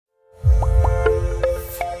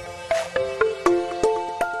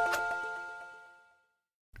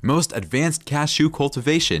most advanced cashew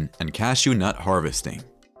cultivation and cashew nut harvesting.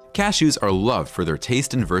 Cashews are loved for their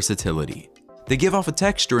taste and versatility. They give off a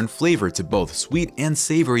texture and flavor to both sweet and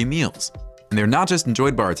savory meals. And they're not just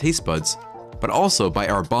enjoyed by our taste buds, but also by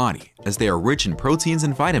our body, as they are rich in proteins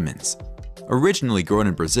and vitamins. Originally grown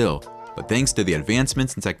in Brazil, but thanks to the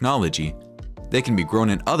advancements in technology, they can be grown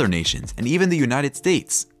in other nations and even the United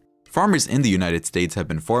States. Farmers in the United States have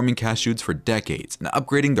been farming cashews for decades and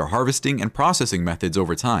upgrading their harvesting and processing methods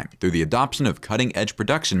over time through the adoption of cutting-edge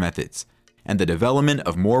production methods and the development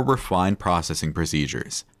of more refined processing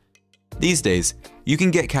procedures. These days, you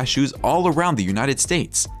can get cashews all around the United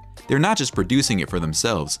States. They're not just producing it for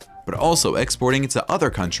themselves, but also exporting it to other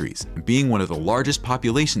countries and being one of the largest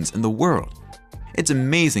populations in the world. It's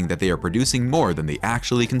amazing that they are producing more than they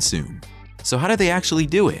actually consume. So how do they actually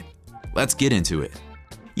do it? Let's get into it.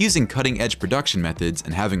 Using cutting-edge production methods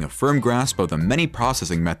and having a firm grasp of the many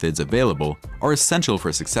processing methods available are essential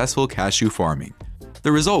for successful cashew farming.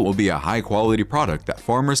 The result will be a high-quality product that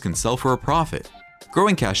farmers can sell for a profit.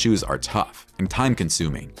 Growing cashews are tough and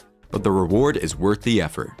time-consuming, but the reward is worth the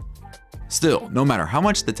effort. Still, no matter how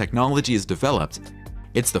much the technology is developed,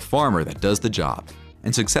 it's the farmer that does the job,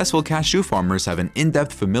 and successful cashew farmers have an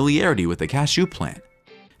in-depth familiarity with the cashew plant,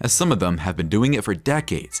 as some of them have been doing it for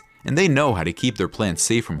decades, and they know how to keep their plants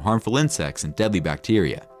safe from harmful insects and deadly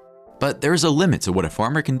bacteria. But there's a limit to what a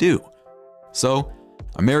farmer can do. So,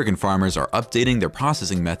 American farmers are updating their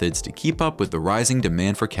processing methods to keep up with the rising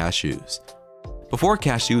demand for cashews. Before,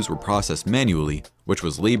 cashews were processed manually, which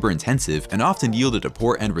was labor-intensive and often yielded a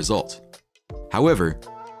poor end result. However,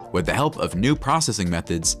 with the help of new processing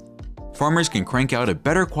methods, farmers can crank out a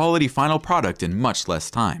better quality final product in much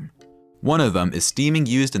less time. One of them is steaming,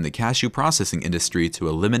 used in the cashew processing industry to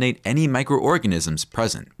eliminate any microorganisms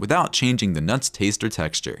present without changing the nut's taste or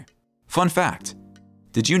texture. Fun fact: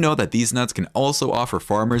 did you know that these nuts can also offer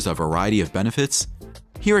farmers a variety of benefits?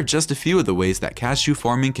 Here are just a few of the ways that cashew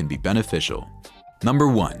farming can be beneficial. Number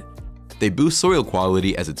 1. They boost soil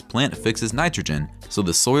quality as its plant fixes nitrogen, so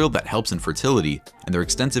the soil that helps in fertility and their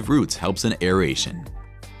extensive roots helps in aeration.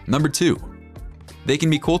 Number 2. They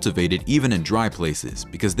can be cultivated even in dry places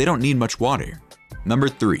because they don't need much water. Number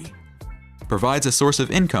 3. Provides a source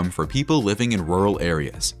of income for people living in rural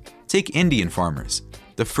areas. Take Indian farmers,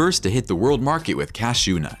 the first to hit the world market with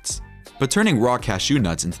cashew nuts. But turning raw cashew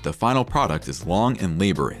nuts into the final product is long and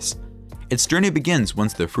laborious. Its journey begins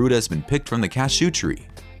once the fruit has been picked from the cashew tree.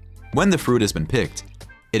 When the fruit has been picked,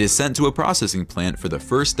 it is sent to a processing plant for the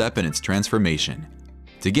first step in its transformation.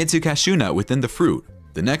 To get to cashew nut within the fruit,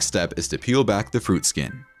 the next step is to peel back the fruit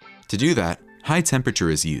skin. To do that, high temperature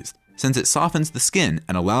is used, since it softens the skin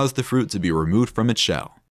and allows the fruit to be removed from its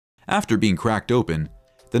shell. After being cracked open,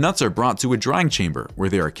 the nuts are brought to a drying chamber where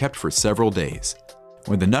they are kept for several days.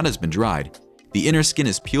 When the nut has been dried, the inner skin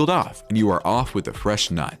is peeled off and you are off with a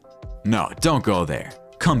fresh nut. No, don't go there.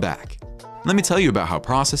 Come back. Let me tell you about how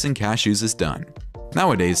processing cashews is done.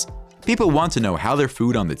 Nowadays, people want to know how their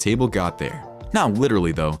food on the table got there. Not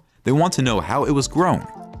literally though, they want to know how it was grown.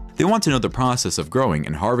 They want to know the process of growing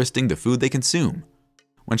and harvesting the food they consume.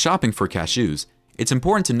 When shopping for cashews, it's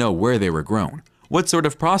important to know where they were grown, what sort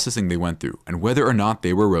of processing they went through, and whether or not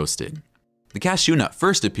they were roasted. The cashew nut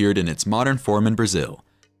first appeared in its modern form in Brazil.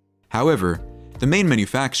 However, the main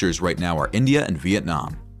manufacturers right now are India and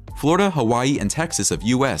Vietnam. Florida, Hawaii, and Texas of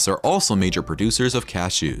US are also major producers of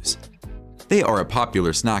cashews. They are a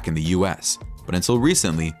popular snack in the US, but until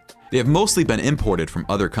recently, they have mostly been imported from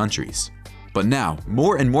other countries. But now,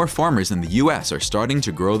 more and more farmers in the US are starting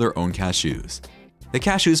to grow their own cashews. The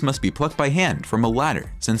cashews must be plucked by hand from a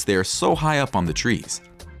ladder since they are so high up on the trees.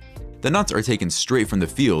 The nuts are taken straight from the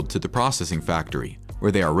field to the processing factory,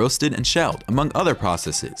 where they are roasted and shelled among other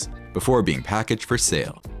processes before being packaged for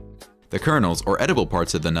sale. The kernels or edible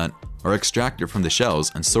parts of the nut are extracted from the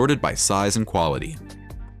shells and sorted by size and quality.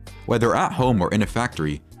 Whether at home or in a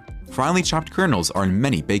factory, finely chopped kernels are in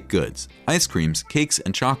many baked goods, ice creams, cakes,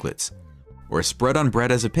 and chocolates, or spread on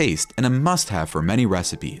bread as a paste and a must-have for many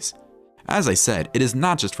recipes. As I said, it is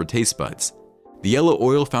not just for taste buds. The yellow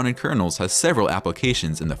oil found in kernels has several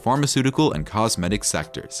applications in the pharmaceutical and cosmetic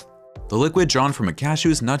sectors. The liquid drawn from a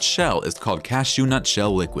cashew's nut shell is called cashew nut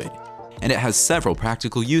shell liquid, and it has several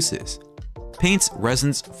practical uses. Paints,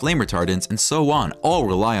 resins, flame retardants, and so on all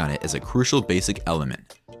rely on it as a crucial basic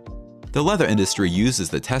element. The leather industry uses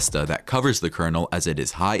the testa that covers the kernel as it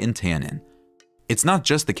is high in tannin. It's not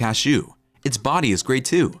just the cashew, its body is great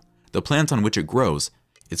too. The plant on which it grows,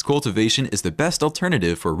 its cultivation is the best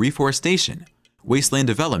alternative for reforestation, wasteland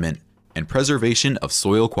development, and preservation of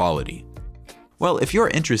soil quality. Well, if you're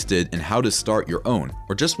interested in how to start your own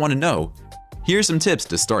or just want to know, here are some tips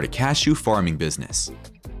to start a cashew farming business.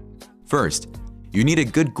 First, you need a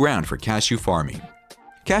good ground for cashew farming.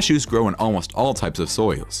 Cashews grow in almost all types of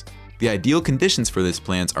soils. The ideal conditions for this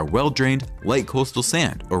plant are well-drained, light coastal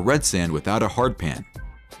sand or red sand without a hard pan,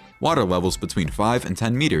 water levels between 5 and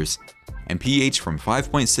 10 meters, and pH from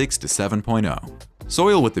 5.6 to 7.0.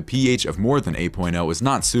 Soil with a pH of more than 8.0 is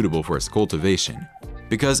not suitable for its cultivation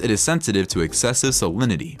because it is sensitive to excessive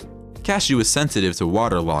salinity. Cashew is sensitive to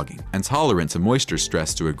waterlogging and tolerant to moisture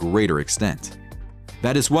stress to a greater extent.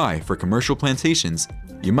 That is why, for commercial plantations,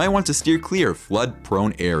 you might want to steer clear of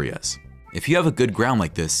flood-prone areas. If you have a good ground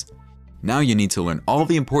like this, now you need to learn all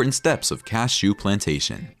the important steps of cashew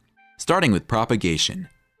plantation. Starting with propagation.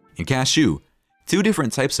 In cashew, 2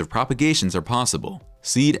 different types of propagations are possible,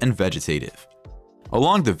 seed and vegetative.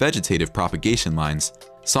 Along the vegetative propagation lines,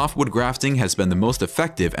 softwood grafting has been the most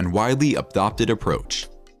effective and widely adopted approach.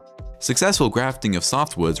 Successful grafting of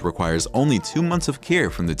softwoods requires only 2 months of care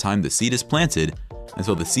from the time the seed is planted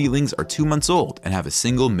until the seedlings are 2 months old and have a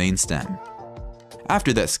single main stem.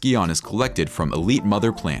 After that, scion is collected from elite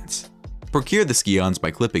mother plants. Procure the scions by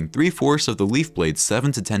clipping 3/4 of the leaf blades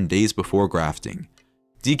 7 to 10 days before grafting.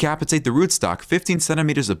 Decapitate the rootstock 15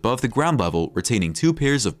 centimeters above the ground level, retaining 2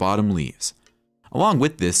 pairs of bottom leaves. Along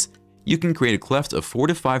with this, you can create a cleft of 4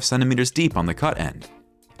 to 5 centimeters deep on the cut end.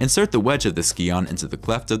 Insert the wedge of the scion into the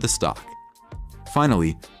cleft of the stalk.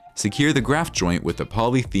 Finally, secure the graft joint with the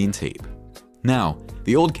polythene tape. Now,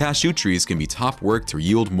 the old cashew trees can be top worked to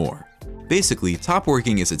yield more. Basically, top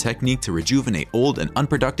working is a technique to rejuvenate old and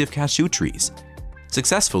unproductive cashew trees.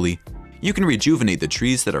 Successfully, you can rejuvenate the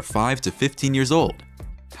trees that are 5 to 15 years old.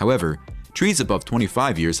 However, trees above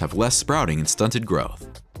 25 years have less sprouting and stunted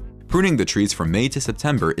growth. Pruning the trees from May to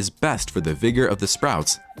September is best for the vigor of the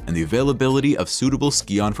sprouts and the availability of suitable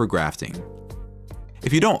scion for grafting.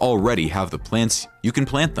 If you don't already have the plants, you can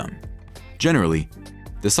plant them. Generally,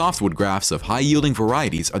 the softwood grafts of high-yielding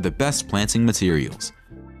varieties are the best planting materials.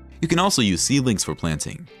 You can also use seedlings for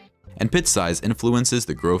planting, and pit size influences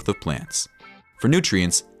the growth of plants. For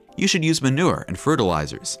nutrients, you should use manure and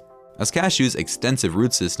fertilizers, as cashew's extensive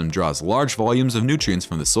root system draws large volumes of nutrients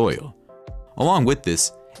from the soil. Along with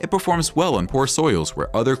this, it performs well on poor soils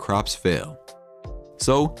where other crops fail.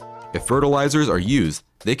 So, if fertilizers are used,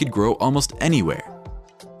 they could grow almost anywhere.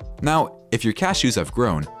 Now, if your cashews have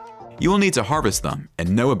grown, you will need to harvest them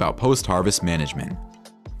and know about post-harvest management.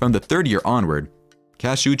 From the 3rd year onward,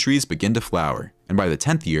 cashew trees begin to flower, and by the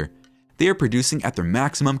 10th year, they are producing at their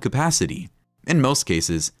maximum capacity. In most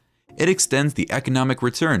cases, it extends the economic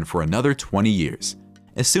return for another 20 years.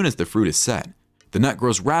 As soon as the fruit is set, the nut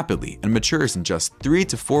grows rapidly and matures in just 3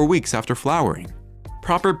 to 4 weeks after flowering.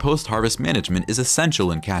 Proper post-harvest management is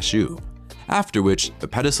essential in cashew, after which the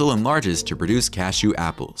pedicel enlarges to produce cashew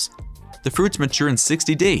apples. The fruits mature in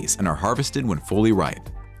 60 days and are harvested when fully ripe.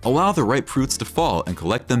 Allow the ripe fruits to fall and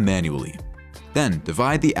collect them manually. Then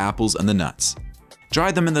divide the apples and the nuts.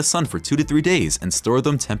 Dry them in the sun for 2 to 3 days and store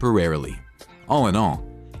them temporarily. All in all,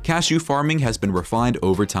 cashew farming has been refined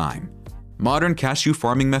over time. Modern cashew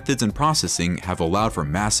farming methods and processing have allowed for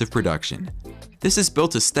massive production. This has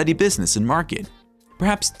built a steady business and market.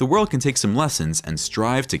 Perhaps the world can take some lessons and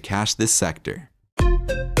strive to cash this sector.